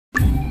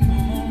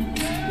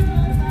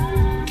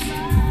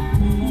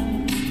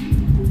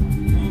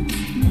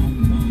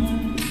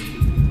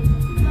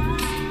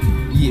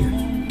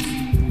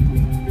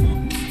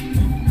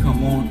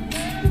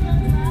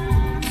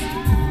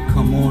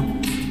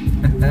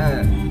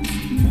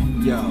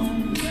Yo.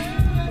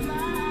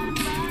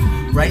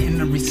 Writing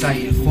and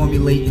reciting,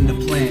 formulating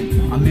the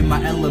plan. I'm in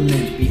my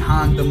element,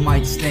 behind the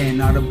mic stand.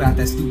 Not about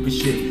that stupid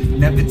shit,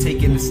 never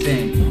taking a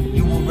stand.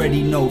 You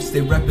already know,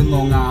 stay reppin'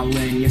 Long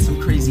Island. Yes, I'm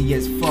crazy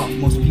as fuck,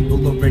 most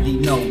people already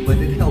know. But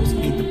it helps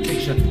paint the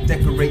picture,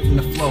 decorating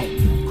the flow.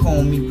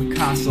 Call me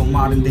Picasso,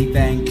 modern day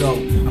Van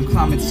Gogh. I'm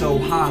climbing so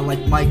high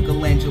like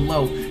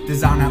Michelangelo.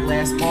 Design that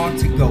last bar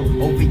to go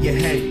over your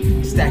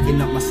head. Stacking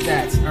up my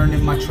stats,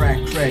 earning my track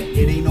cred.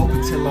 It ain't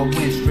over till I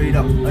win, straight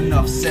up,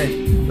 enough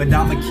said. But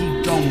I'ma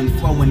keep going,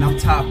 flowing, I'm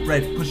top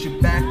red. Push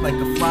it back like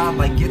a fly,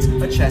 like it's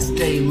a chest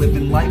day.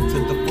 Living life to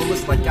the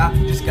fullest like I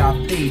just got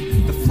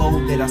paid. The flow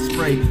that I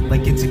spray,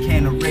 like it's a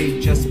can of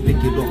Raid. Just pick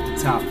it off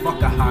the top,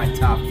 fuck a high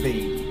top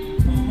fade.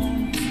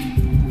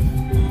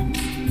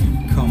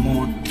 Come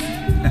on.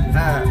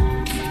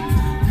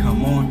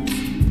 Come on.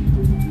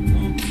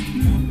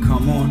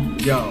 Come on,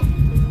 yo.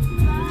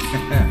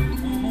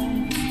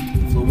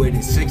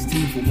 Flowitit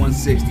 16 for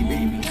 160,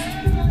 baby.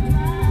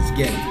 Let's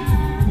get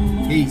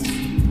it. Peace.